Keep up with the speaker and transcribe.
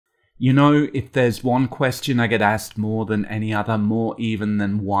You know, if there's one question I get asked more than any other, more even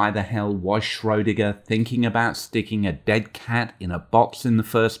than why the hell was Schrödinger thinking about sticking a dead cat in a box in the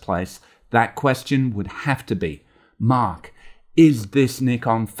first place, that question would have to be, Mark, is this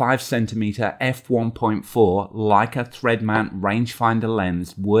Nikon 5cm f1.4 Leica thread mount rangefinder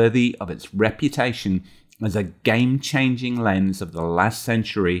lens worthy of its reputation as a game-changing lens of the last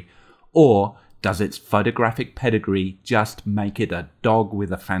century, or does its photographic pedigree just make it a dog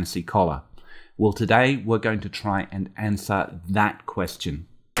with a fancy collar? Well, today we're going to try and answer that question.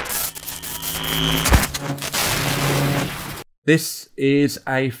 This is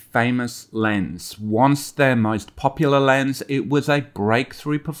a famous lens. Once their most popular lens, it was a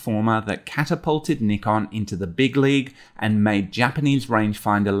breakthrough performer that catapulted Nikon into the big league and made Japanese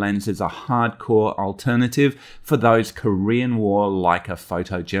rangefinder lenses a hardcore alternative for those Korean War Leica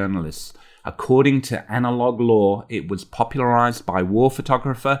photojournalists. According to analog law, it was popularized by war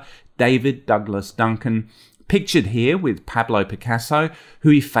photographer David Douglas Duncan, pictured here with Pablo Picasso, who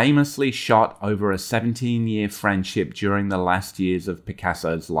he famously shot over a 17-year friendship during the last years of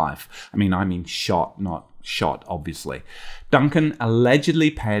Picasso's life. I mean shot, not shot, obviously. Duncan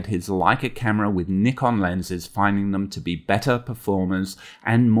allegedly paired his Leica camera with Nikon lenses, finding them to be better performers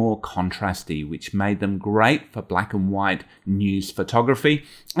and more contrasty, which made them great for black and white news photography,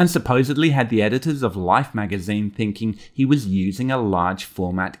 and supposedly had the editors of Life magazine thinking he was using a large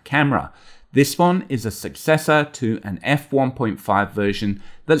format camera. This one is a successor to an f1.5 version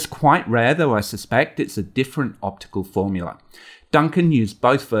that's quite rare, though I suspect it's a different optical formula. Duncan used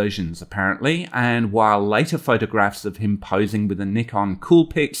both versions apparently, and while later photographs of him posing with a Nikon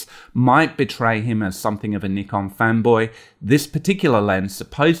Coolpix might betray him as something of a Nikon fanboy, this particular lens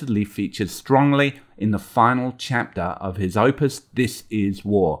supposedly features strongly in the final chapter of his opus This Is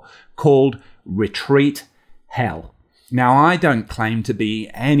War, called Retreat Hell. Now, I don't claim to be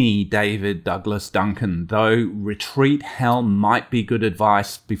any David Douglas Duncan, though retreat hell might be good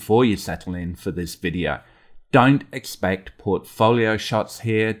advice before you settle in for this video. Don't expect portfolio shots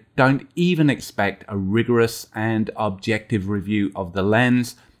here, don't even expect a rigorous and objective review of the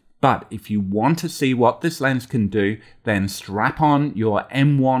lens, but if you want to see what this lens can do, then strap on your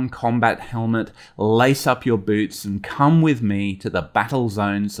M1 combat helmet, lace up your boots, and come with me to the battle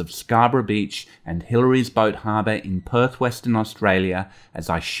zones of Scarborough Beach and Hillary's Boat Harbour in Perth, Western Australia, as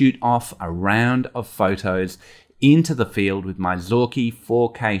I shoot off a round of photos into the field with my Zorki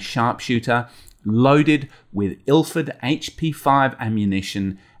 4K sharpshooter, loaded with Ilford HP5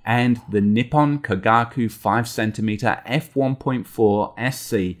 ammunition and the Nippon Kogaku 5cm f1.4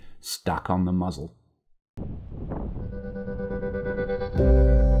 SC stuck on the muzzle.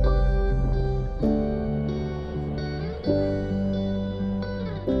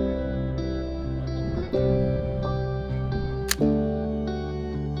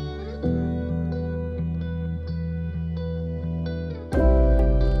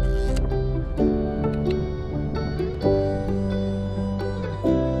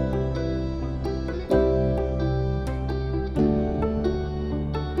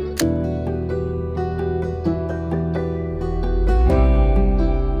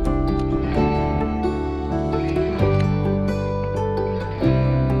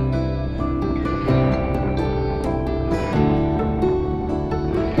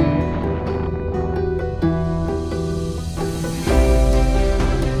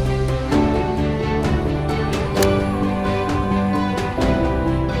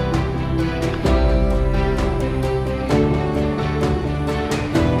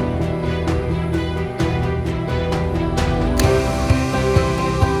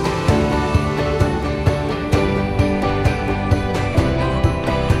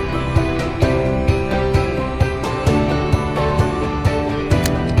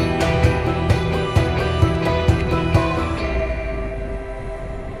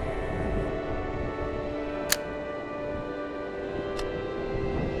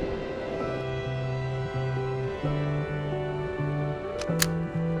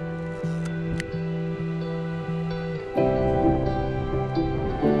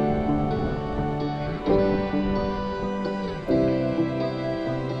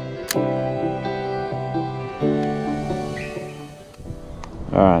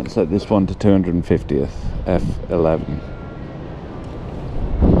 Alright, set this one to 250th, f11.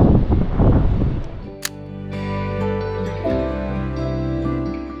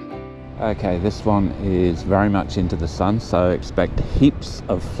 Okay, this one is very much into the sun, so expect heaps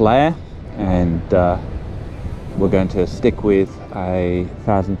of flare, and we're going to stick with a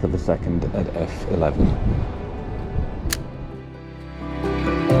 1,000th of a second at f11.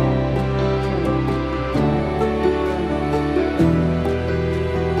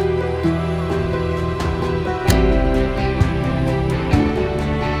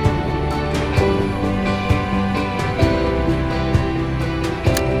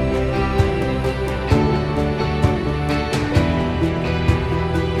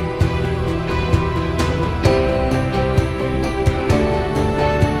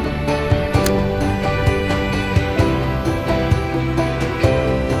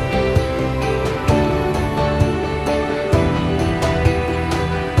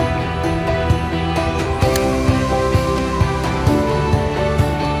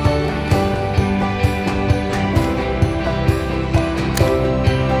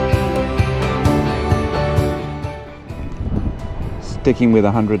 sticking with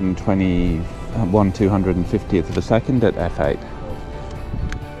 1/250th of a second at f8.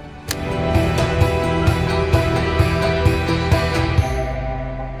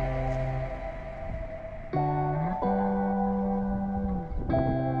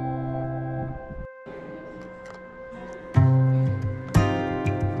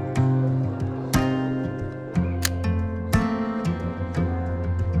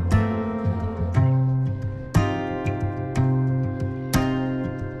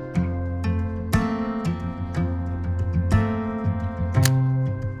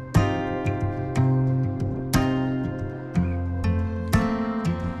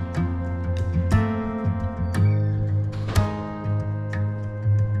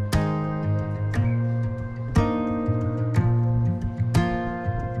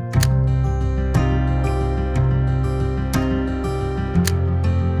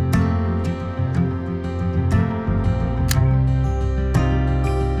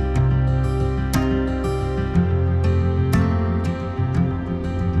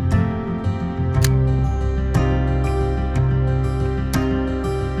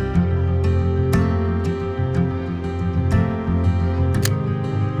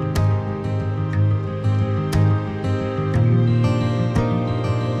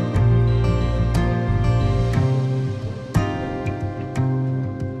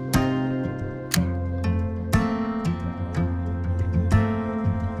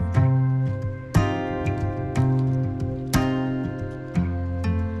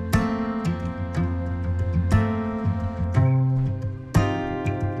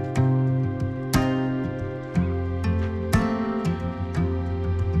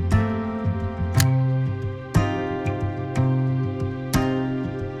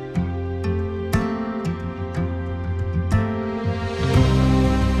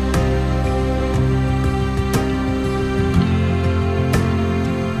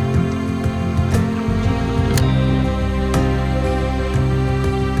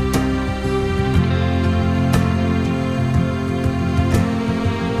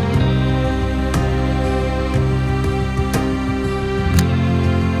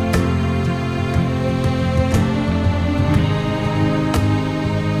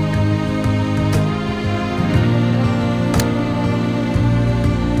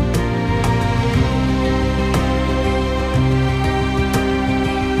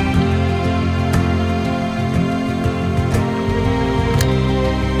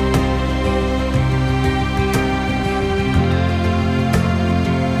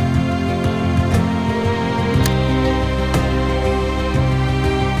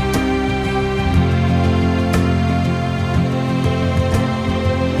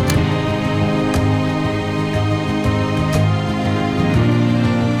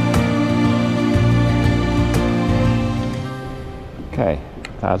 Okay,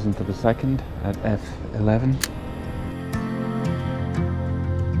 1,000th of a second at f11.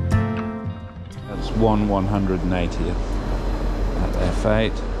 That's 1/180th at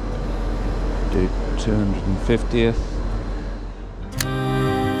f8. Do 250th.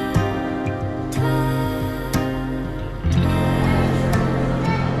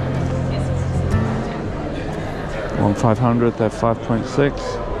 One 500th at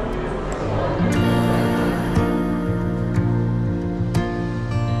 5.6.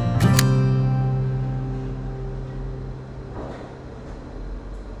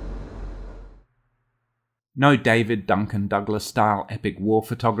 No David Duncan Douglas style epic war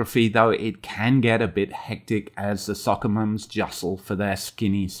photography, though it can get a bit hectic as the soccer mums jostle for their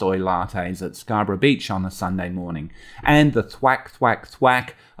skinny soy lattes at Scarborough Beach on a Sunday morning, and the thwack thwack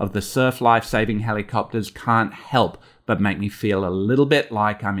thwack of the surf life-saving helicopters can't help but make me feel a little bit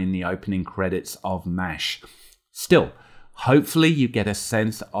like I'm in the opening credits of MASH. Still, hopefully you get a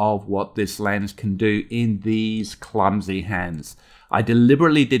sense of what this lens can do in these clumsy hands. I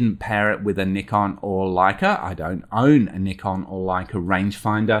deliberately didn't pair it with a Nikon or Leica. I don't own a Nikon or Leica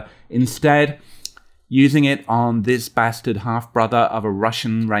rangefinder. Instead, using it on this bastard half-brother of a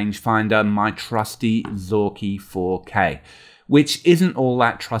Russian rangefinder, my trusty Zorki 4K, which isn't all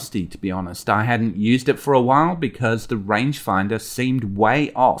that trusty, to be honest. I hadn't used it for a while because the rangefinder seemed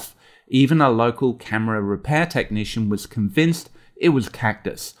way off. Even a local camera repair technician was convinced it was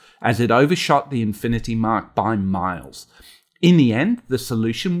cactus, as it overshot the infinity mark by miles. In the end, the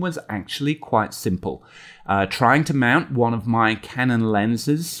solution was actually quite simple. Trying to mount one of my Canon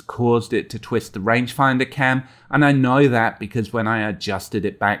lenses caused it to twist the rangefinder cam, and I know that because when I adjusted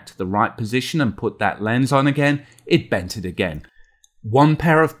it back to the right position and put that lens on again, it bent it again. One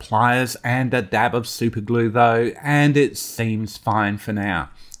pair of pliers and a dab of super glue though, and it seems fine for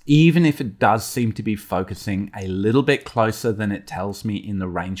now. even if it does seem to be focusing a little bit closer than it tells me in the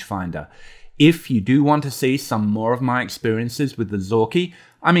rangefinder. If you do want to see some more of my experiences with the Zorki,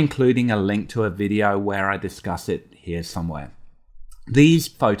 I'm including a link to a video where I discuss it here somewhere. These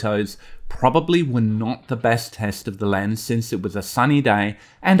photos probably were not the best test of the lens since it was a sunny day,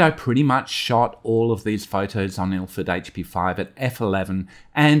 and I pretty much shot all of these photos on Ilford HP5 at f11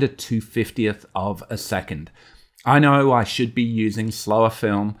 and a 2/50th of a second. I know I should be using slower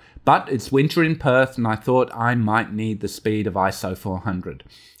film, but it's winter in Perth and I thought I might need the speed of ISO 400.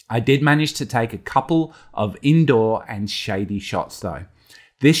 I did manage to take a couple of indoor and shady shots though.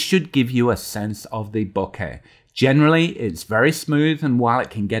 This should give you a sense of the bokeh. Generally, it's very smooth, and while it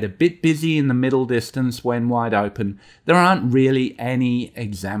can get a bit busy in the middle distance when wide open, there aren't really any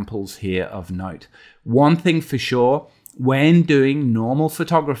examples here of note. One thing for sure, when doing normal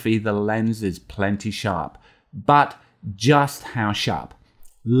photography, the lens is plenty sharp. But just how sharp?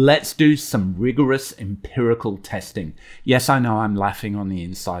 Let's do some rigorous empirical testing. Yes, I know I'm laughing on the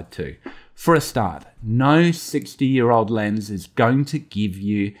inside too. For a start, no 60-year-old lens is going to give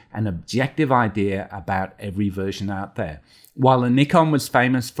you an objective idea about every version out there. While the Nikon was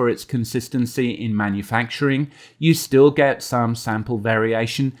famous for its consistency in manufacturing, you still get some sample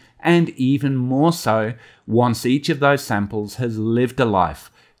variation, and even more so once each of those samples has lived a life.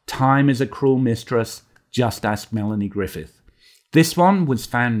 Time is a cruel mistress, just ask Melanie Griffith. This one was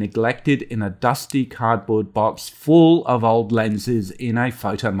found neglected in a dusty cardboard box full of old lenses in a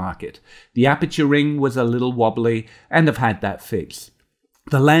photo market. The aperture ring was a little wobbly, and I've had that fixed.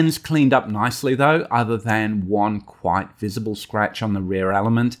 The lens cleaned up nicely though, other than one quite visible scratch on the rear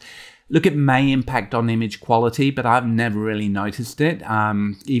element. Look, it may impact on image quality, but I've never really noticed it,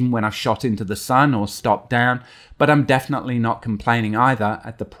 even when I've shot into the sun or stopped down, but I'm definitely not complaining either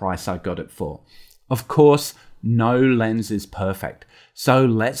at the price I got it for. Of course, no lens is perfect, so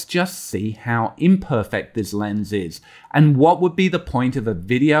let's just see how imperfect this lens is, and what would be the point of a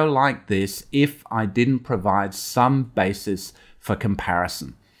video like this if I didn't provide some basis for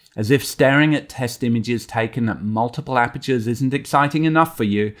comparison. As if staring at test images taken at multiple apertures isn't exciting enough for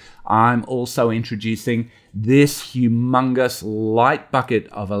you, I'm also introducing this humongous light bucket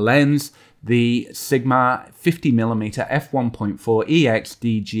of a lens, the Sigma 50mm f1.4 EX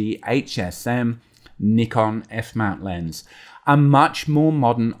DG HSM Nikon f-mount lens, a much more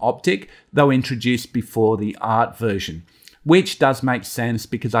modern optic, though introduced before the art version, which does make sense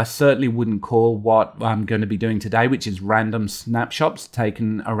because I certainly wouldn't call what I'm going to be doing today, which is random snapshots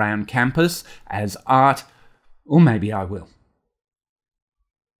taken around campus, as art, or maybe I will.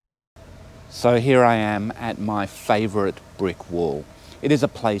 So here I am at my favourite brick wall. It is a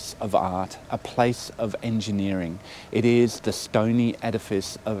place of art, a place of engineering. It is the stony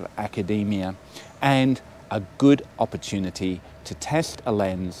edifice of academia, and a good opportunity to test a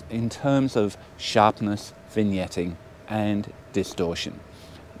lens in terms of sharpness, vignetting, and distortion.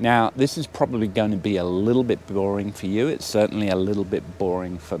 Now, this is probably going to be a little bit boring for you. It's certainly a little bit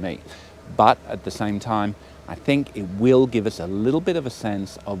boring for me. But at the same time, I think it will give us a little bit of a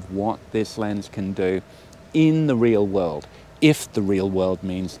sense of what this lens can do in the real world, if the real world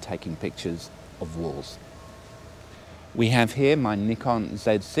means taking pictures of walls. We have here my Nikon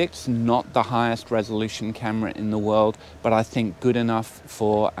Z6, not the highest resolution camera in the world, but I think good enough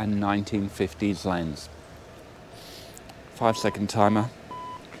for a 1950s lens. 5-second timer.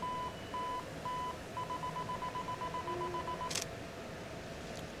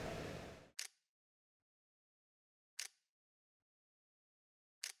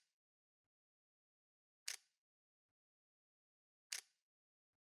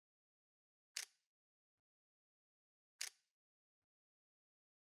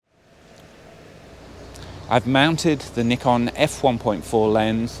 I've mounted the Nikon f1.4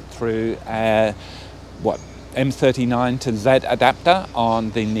 lens through a M39 to Z adapter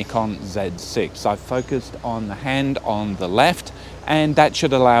on the Nikon Z6. I've focused on the hand on the left, and that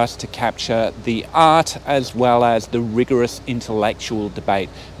should allow us to capture the art as well as the rigorous intellectual debate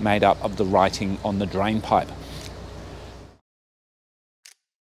made up of the writing on the drainpipe.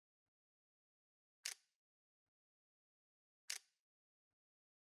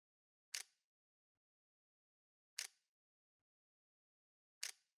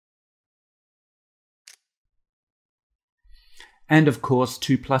 And of course,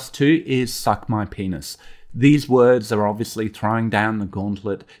 2 + 2 is suck my penis. These words are obviously throwing down the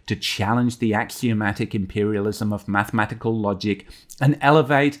gauntlet to challenge the axiomatic imperialism of mathematical logic and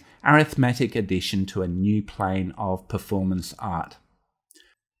elevate arithmetic addition to a new plane of performance art.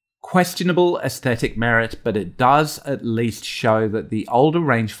 Questionable aesthetic merit, but it does at least show that the older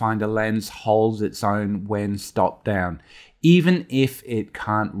rangefinder lens holds its own when stopped down. even if it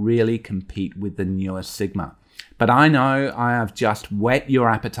can't really compete with the newer Sigma. But I know I have just whet your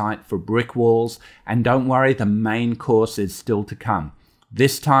appetite for brick walls, and don't worry, the main course is still to come.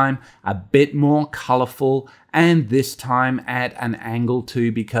 This time a bit more colourful, and this time at an angle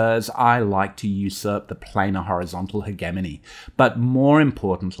too, because I like to usurp the planar horizontal hegemony, but more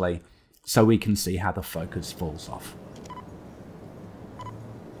importantly, so we can see how the focus falls off.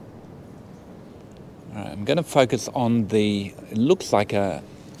 All right, I'm going to focus on the, it looks like a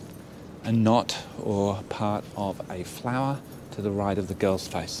knot or part of a flower to the right of the girl's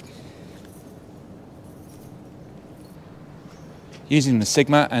face. Using the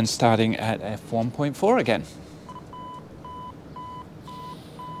Sigma and starting at f1.4 again.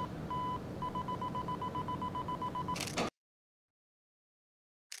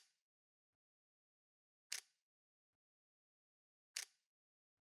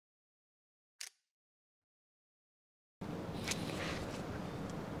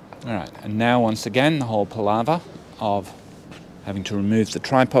 Alright, and now once again the whole palaver of having to remove the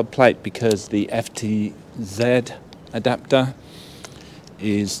tripod plate because the FTZ adapter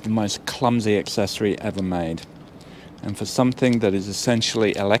is the most clumsy accessory ever made. And for something that is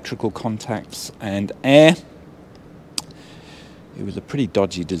essentially electrical contacts and air, it was a pretty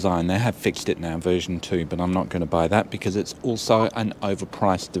dodgy design. They have fixed it now, version 2, but I'm not going to buy that because it's also an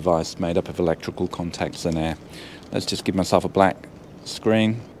overpriced device made up of electrical contacts and air. Let's just give myself a black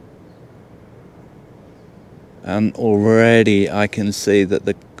screen. And already I can see that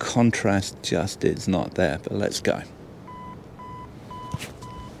the contrast just is not there, but let's go.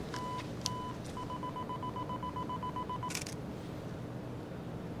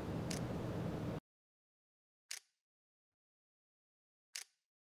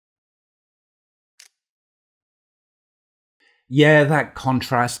 Yeah, that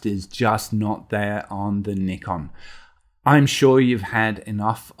contrast is just not there on the Nikon. I'm sure you've had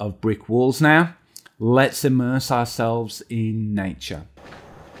enough of brick walls now. Let's immerse ourselves in nature.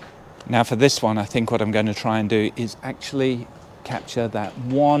 Now for this one, I think what I'm going to try and do is actually capture that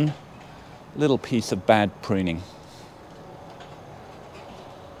one little piece of bad pruning.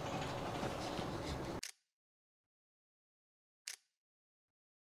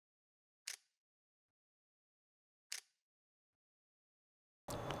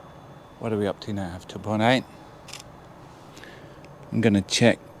 What are we up to now? 2.8. I'm going to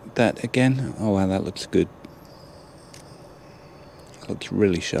check that again. Oh wow, that looks good. It looks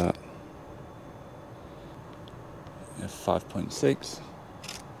really sharp. 5.6.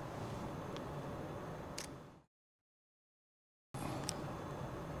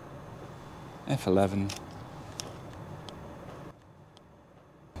 F11.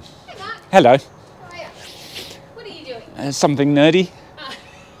 Hey Mark. Hello. How are you? What are you doing? Something nerdy.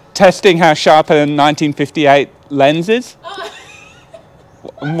 Testing how sharp a 1958 lens is. Oh.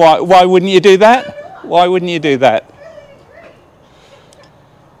 Why wouldn't you do that? Why wouldn't you do that?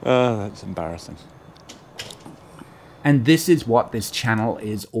 Oh, that's embarrassing. And this is what this channel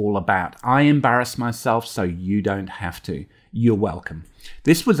is all about. I embarrass myself so you don't have to. You're welcome.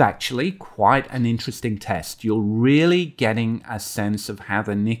 This was actually quite an interesting test. You're really getting a sense of how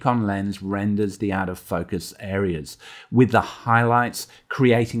the Nikon lens renders the out of focus areas, with the highlights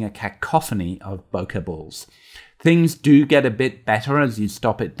creating a cacophony of bokeh balls. Things do get a bit better as you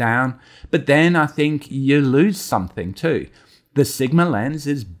stop it down, but then I think you lose something too. The Sigma lens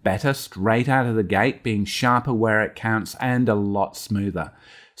is better straight out of the gate, being sharper where it counts and a lot smoother.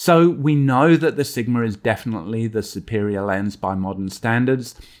 So we know that the Sigma is definitely the superior lens by modern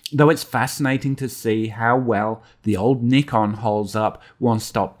standards, though it's fascinating to see how well the old Nikon holds up once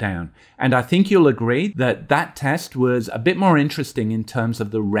stopped down. And I think you'll agree that that test was a bit more interesting in terms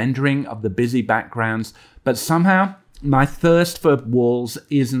of the rendering of the busy backgrounds, but somehow my thirst for walls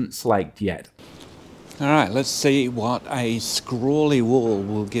isn't slaked yet. Alright, let's see what a scrawly wall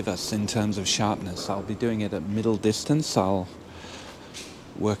will give us in terms of sharpness. I'll be doing it at middle distance. I'll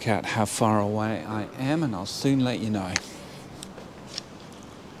work out how far away I am and I'll soon let you know.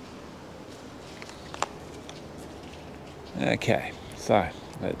 Okay, so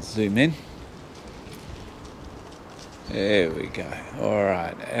let's zoom in. There we go.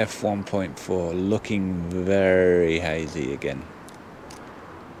 Alright, f1.4, looking very hazy again.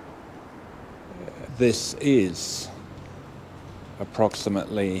 This is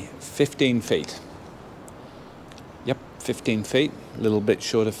approximately 15 feet. Yep, 15 feet, a little bit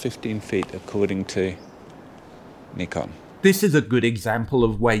short of 15 feet according to Nikon. This is a good example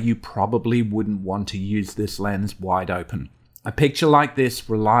of where you probably wouldn't want to use this lens wide open. A picture like this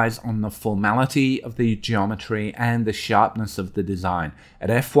relies on the formality of the geometry and the sharpness of the design. At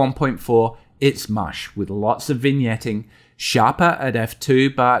f1.4, it's mush with lots of vignetting, Sharper at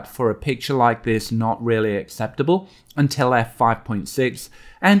f2, but for a picture like this, not really acceptable until f5.6,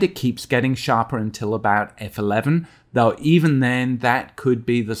 and it keeps getting sharper until about f11, though even then that could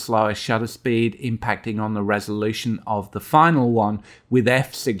be the slowest shutter speed impacting on the resolution of the final one, with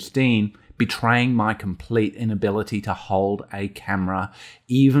f16 betraying my complete inability to hold a camera,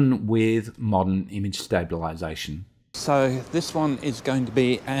 even with modern image stabilization. So this one is going to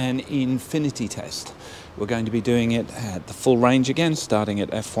be an infinity test. We're going to be doing it at the full range again, starting at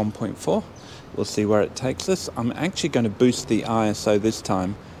f1.4. We'll see where it takes us. I'm actually going to boost the ISO this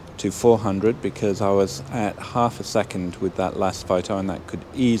time to 400 because I was at half a second with that last photo and that could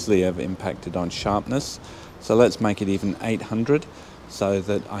easily have impacted on sharpness. So let's make it even 800 so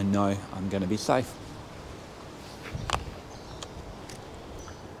that I know I'm going to be safe.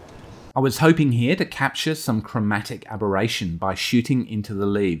 I was hoping here to capture some chromatic aberration by shooting into the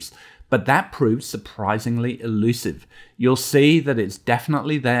leaves, but that proved surprisingly elusive. You'll see that it's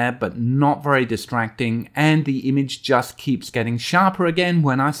definitely there, but not very distracting, and the image just keeps getting sharper again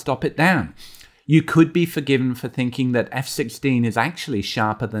when I stop it down. You could be forgiven for thinking that f16 is actually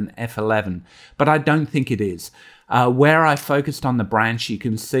sharper than f11, but I don't think it is. Where I focused on the branch, you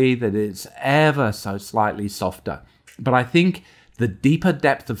can see that it's ever so slightly softer, but I think the deeper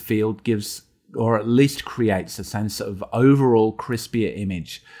depth of field gives, or at least creates, a sense of overall crispier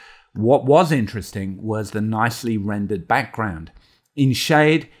image. What was interesting was the nicely rendered background. In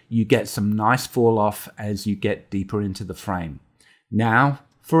shade, you get some nice fall off as you get deeper into the frame. Now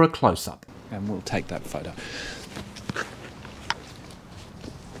for a close-up, and we'll take that photo.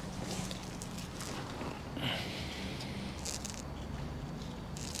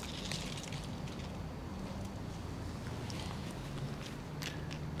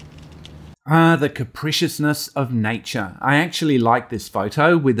 The capriciousness of nature. I actually like this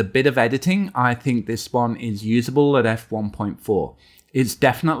photo. With a bit of editing, I think this one is usable at f1.4. It's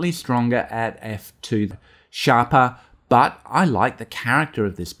definitely stronger at f2, sharper, but I like the character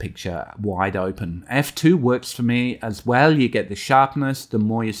of this picture wide open. f2 works for me as well. You get the sharpness the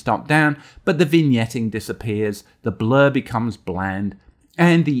more you stop down, but the vignetting disappears, the blur becomes bland,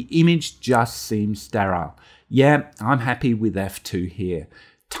 and the image just seems sterile. Yeah, I'm happy with f2 here.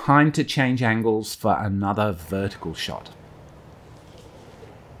 Time to change angles for another vertical shot.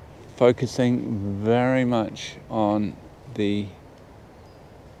 Focusing very much on the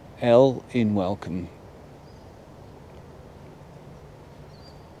L in welcome.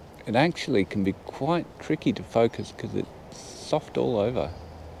 It actually can be quite tricky to focus because it's soft all over.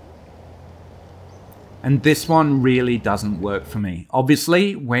 And this one really doesn't work for me.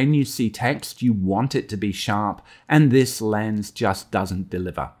 Obviously, when you see text, you want it to be sharp, and this lens just doesn't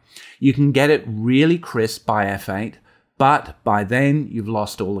deliver. You can get it really crisp by f8, but by then you've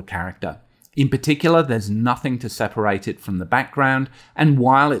lost all the character. In particular, there's nothing to separate it from the background, and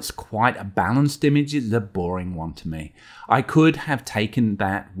while it's quite a balanced image, it's a boring one to me. I could have taken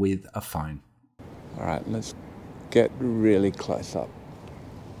that with a phone. All right, let's get really close up.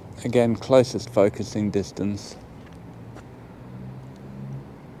 Again, closest focusing distance.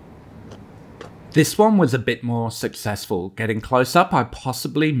 This one was a bit more successful. Getting close up, I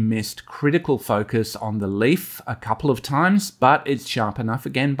possibly missed critical focus on the leaf a couple of times, but it's sharp enough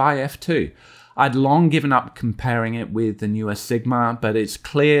again by f2. I'd long given up comparing it with the newer Sigma, but it's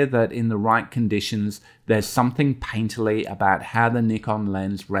clear that in the right conditions, there's something painterly about how the Nikon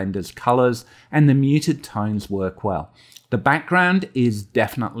lens renders colors, and the muted tones work well. The background is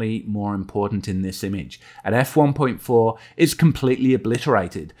definitely more important in this image. At f1.4, it's completely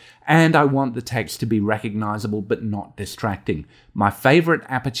obliterated, and I want the text to be recognizable but not distracting. My favorite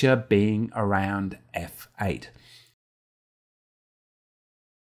aperture being around f8.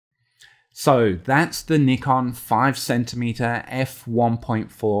 So that's the Nikon 5cm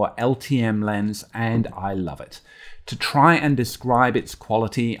f1.4 LTM lens, and I love it. To try and describe its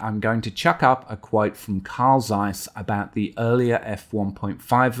quality, I'm going to chuck up a quote from Carl Zeiss about the earlier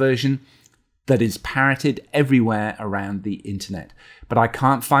f1.5 version that is parroted everywhere around the internet. But I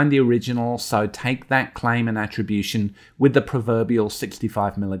can't find the original, so take that claim and attribution with the proverbial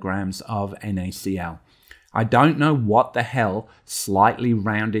 65 milligrams of NaCl. I don't know what the hell slightly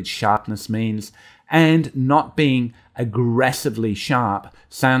rounded sharpness means, and not being aggressively sharp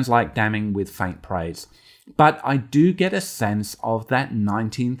sounds like damning with faint praise. But I do get a sense of that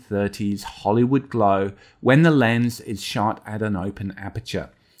 1930s Hollywood glow when the lens is shot at an open aperture.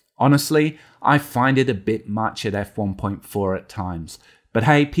 Honestly, I find it a bit much at f1.4 at times. But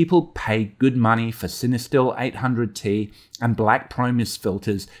hey, people pay good money for Cinestill 800T and black Promus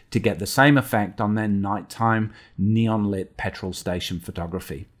filters to get the same effect on their nighttime neon-lit petrol station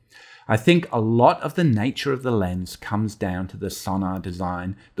photography. I think a lot of the nature of the lens comes down to the sonar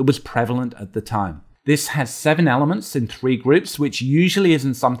design that was prevalent at the time. This has 7 elements in 3 groups, which usually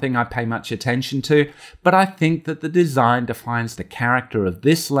isn't something I pay much attention to, but I think that the design defines the character of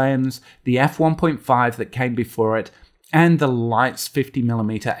this lens, the f1.5 that came before it, and the Light's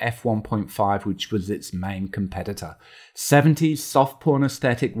 50mm f1.5, which was its main competitor. 70s soft porn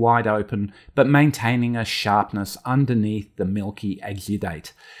aesthetic wide open, but maintaining a sharpness underneath the milky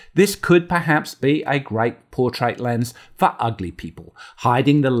exudate. This could perhaps be a great portrait lens for ugly people,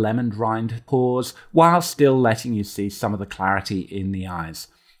 hiding the lemon rind pores while still letting you see some of the clarity in the eyes.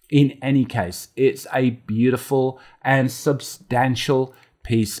 In any case, it's a beautiful and substantial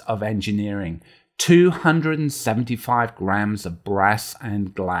piece of engineering. 275 grams of brass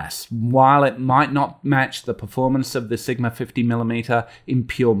and glass. While it might not match the performance of the Sigma 50mm in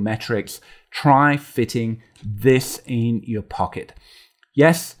pure metrics, try fitting this in your pocket.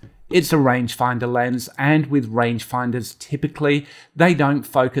 Yes, it's a rangefinder lens, and with rangefinders typically they don't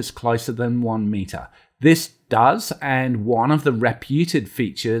focus closer than 1 meter. This does, and one of the reputed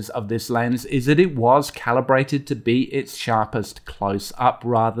features of this lens is that it was calibrated to be its sharpest close up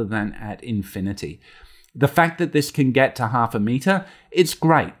rather than at infinity. The fact that this can get to 0.5 meter, it's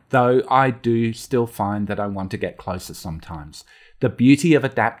great, though I do still find that I want to get closer sometimes. The beauty of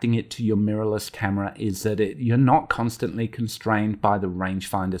adapting it to your mirrorless camera is that you're not constantly constrained by the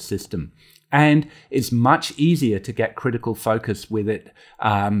rangefinder system. And it's much easier to get critical focus with it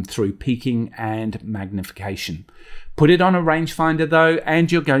through peaking and magnification. Put it on a rangefinder though,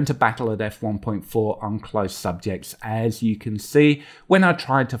 and you're going to battle at f1.4 on close subjects, as you can see when I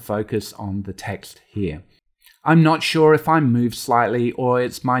tried to focus on the text here. I'm not sure if I moved slightly or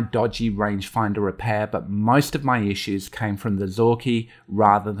it's my dodgy rangefinder repair, but most of my issues came from the Zorki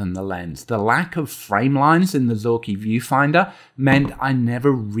rather than the lens. The lack of frame lines in the Zorki viewfinder meant I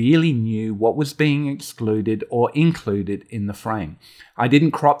never really knew what was being excluded or included in the frame. I didn't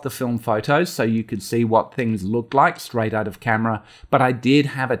crop the film photos so you could see what things looked like straight out of camera, but I did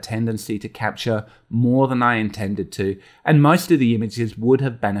have a tendency to capture more than I intended to, and most of the images would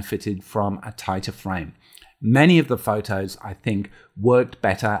have benefited from a tighter frame. Many of the photos, I think, worked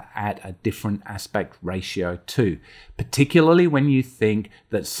better at a different aspect ratio too, particularly when you think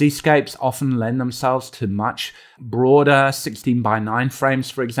that seascapes often lend themselves to much broader 16:9 frames,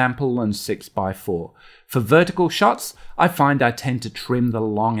 for example, than 6:4. For vertical shots, I find I tend to trim the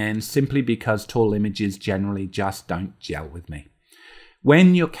long end simply because tall images generally just don't gel with me.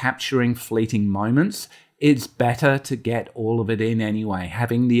 When you're capturing fleeting moments, it's better to get all of it in anyway,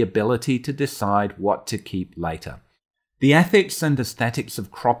 having the ability to decide what to keep later. The ethics and aesthetics of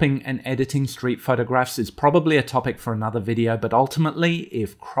cropping and editing street photographs is probably a topic for another video, but ultimately,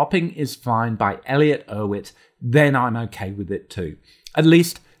 if cropping is fine by Elliot Erwitt, then I'm okay with it too. At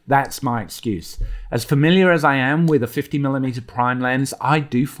least, that's my excuse. As familiar as I am with a 50mm prime lens, I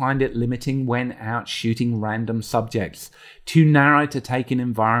do find it limiting when out shooting random subjects. Too narrow to take in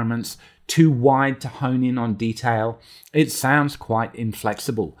environments, too wide to hone in on detail. It sounds quite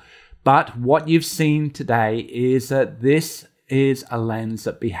inflexible. But what you've seen today is that this is a lens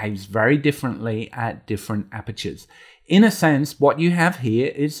that behaves very differently at different apertures. In a sense, what you have here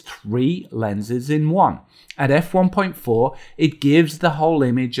is 3 lenses in one. At f1.4, it gives the whole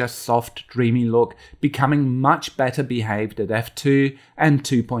image a soft, dreamy look, becoming much better behaved at f2 and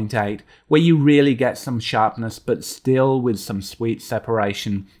 2.8, where you really get some sharpness, but still with some sweet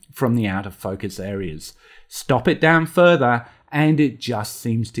separation from the out of focus areas. Stop it down further, and it just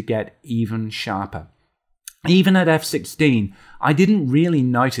seems to get even sharper. Even at f16, I didn't really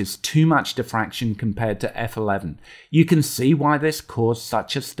notice too much diffraction compared to f11. You can see why this caused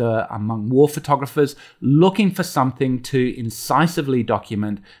such a stir among war photographers looking for something to incisively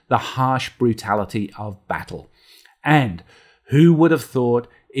document the harsh brutality of battle. And who would have thought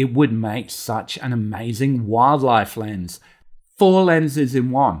it would make such an amazing wildlife lens? 4 lenses in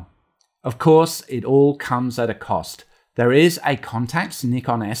one. Of course, it all comes at a cost. There is a Contax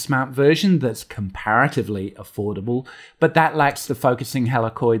Nikon S-mount version that's comparatively affordable, but that lacks the focusing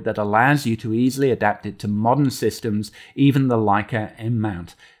helicoid that allows you to easily adapt it to modern systems, even the Leica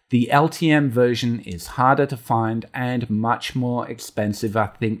M-mount. The LTM version is harder to find and much more expensive, I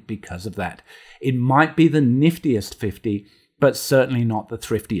think, because of that. It might be the niftiest 50, but certainly not the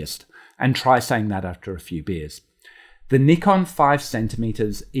thriftiest. And try saying that after a few beers. The Nikon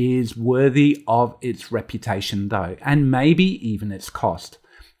 5cm is worthy of its reputation though, and maybe even its cost.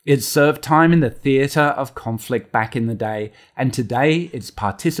 It served time in the theatre of conflict back in the day, and today it's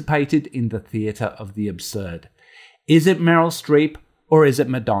participated in the theatre of the absurd. Is it Meryl Streep or is it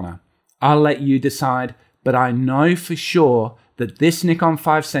Madonna? I'll let you decide, but I know for sure that this Nikon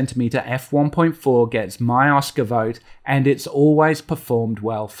 5cm f1.4 gets my Oscar vote, and it's always performed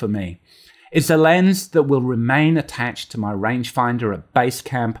well for me. It's a lens that will remain attached to my rangefinder at base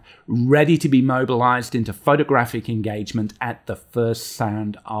camp, ready to be mobilized into photographic engagement at the first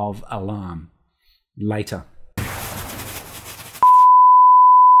sound of alarm. Later.